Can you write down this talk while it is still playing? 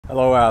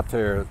Hello out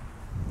there,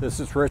 this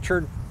is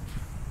Richard.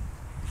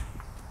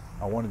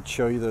 I wanted to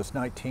show you this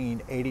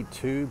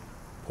 1982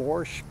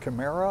 Porsche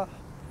Camaro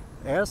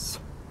S.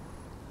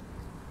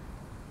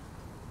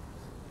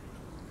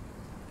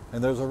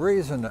 And there's a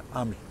reason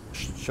I'm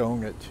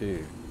showing it to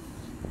you.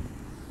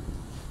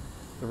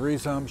 The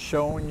reason I'm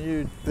showing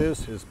you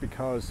this is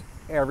because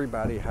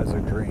everybody has a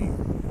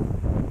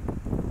dream.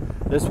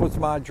 This was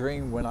my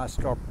dream when I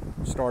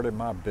started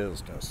my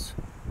business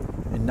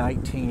in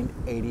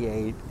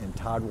 1988 in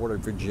Tidewater,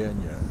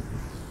 Virginia.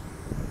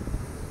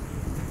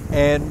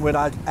 And when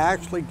I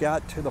actually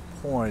got to the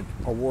point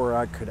of where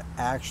I could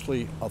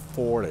actually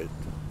afford it,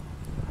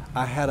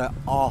 I had an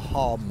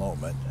aha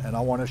moment, and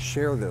I want to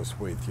share this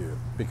with you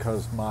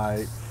because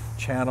my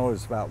channel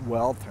is about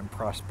wealth and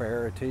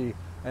prosperity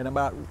and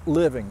about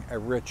living a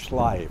rich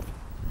life.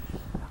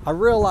 I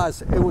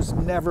realized it was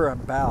never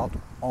about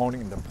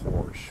owning the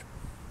Porsche.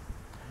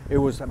 It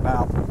was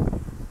about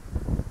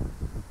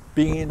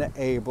being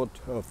able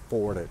to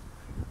afford it,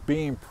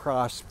 being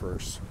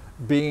prosperous,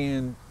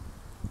 being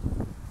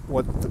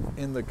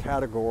in the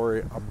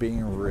category of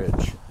being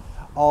rich.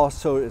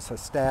 Also, it's a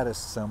status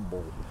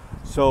symbol.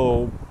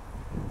 So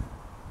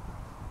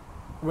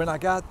when I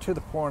got to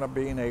the point of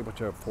being able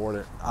to afford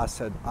it, I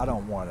said, I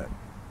don't want it,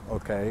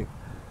 okay?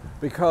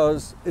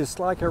 Because it's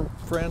like a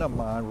friend of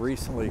mine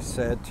recently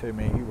said to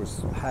me,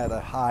 he had a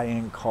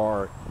high-end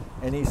car,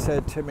 and he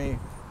said to me,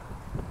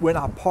 when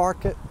I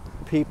park it,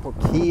 people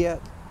key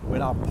it.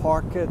 When I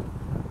park it,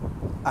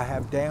 I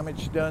have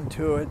damage done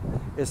to it.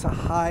 It's a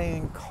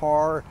high-end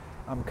car.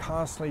 I'm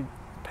constantly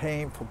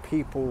paying for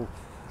people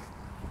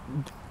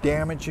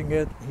damaging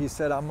it. He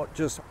said, I'm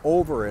just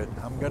over it.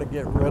 I'm going to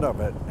get rid of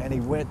it. And he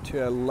went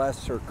to a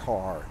lesser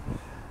car.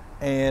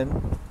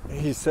 And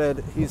he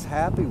said he's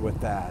happy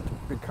with that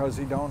because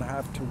he don't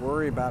have to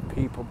worry about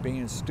people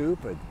being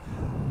stupid.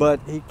 But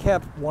he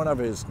kept one of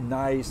his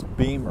nice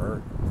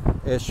Beamer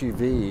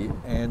SUV,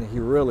 and he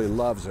really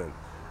loves it.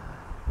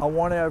 I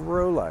wanted a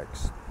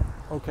Rolex.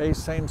 Okay,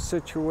 same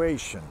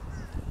situation.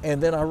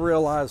 And then I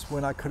realized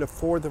when I could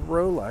afford the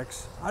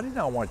Rolex, I did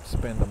not want to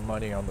spend the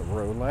money on the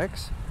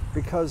Rolex,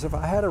 because if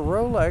I had a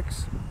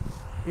Rolex,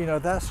 you know,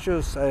 that's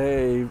just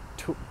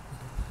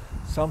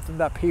something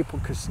that people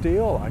could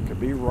steal. I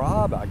could be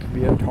robbed. I could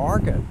be a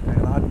target.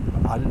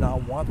 And I do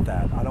not want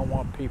that. I don't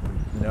want people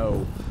to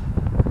know,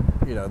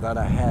 you know, that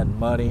I had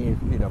money,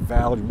 you know,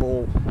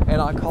 valuable. And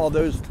I call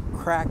those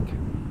crack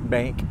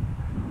bank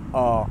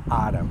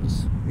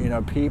items. You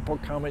know, people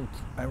come and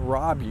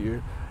rob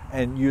you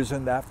and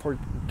using that for,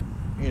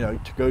 you know,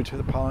 to go to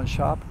the pawn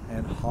shop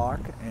and hawk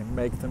and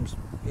make them,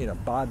 you know,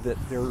 buy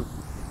their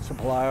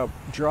supply of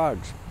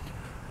drugs.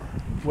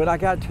 When I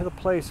got to the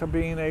place of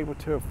being able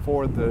to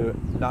afford the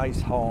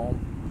nice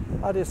home,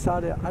 I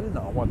decided I did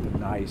not want the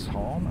nice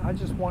home. I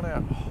just wanted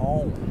a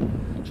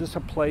home, just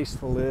a place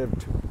to live,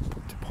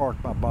 to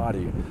park my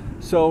body.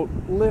 So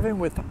living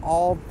with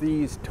all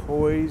these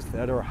toys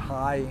that are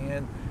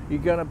high-end, you're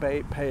gonna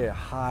pay a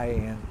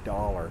high-end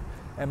dollar.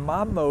 And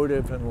my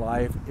motive in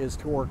life is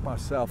to work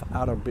myself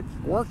out of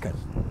working.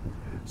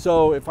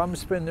 So if I'm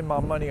spending my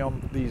money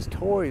on these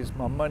toys,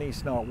 my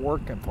money's not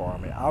working for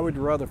me. I would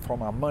rather for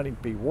my money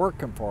be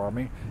working for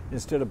me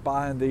instead of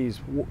buying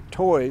these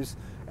toys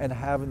and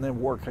having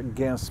them work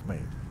against me.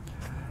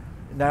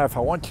 Now, if I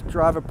want to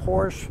drive a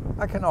Porsche,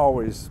 I can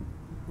always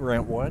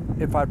rent one.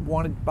 If I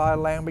wanted to buy a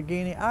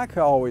Lamborghini, I could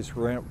always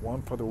rent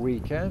one for the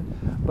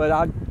weekend. But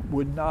I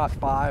would not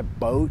buy a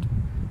boat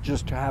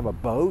just to have a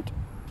boat,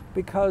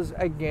 because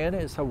again,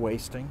 it's a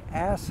wasting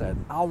asset.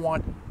 I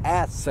want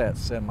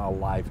assets in my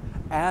life.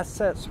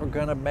 Assets are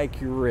gonna make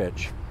you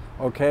rich,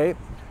 okay?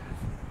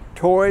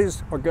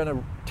 Toys are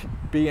gonna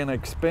be an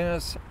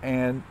expense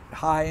and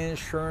high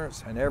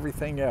insurance and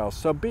everything else.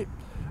 So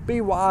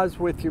be wise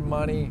with your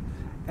money,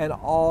 and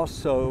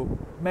also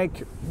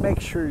make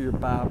sure you're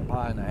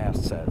buying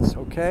assets,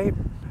 okay?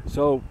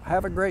 So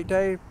have a great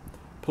day.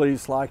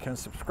 Please like and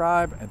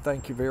subscribe, and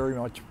thank you very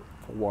much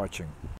for watching.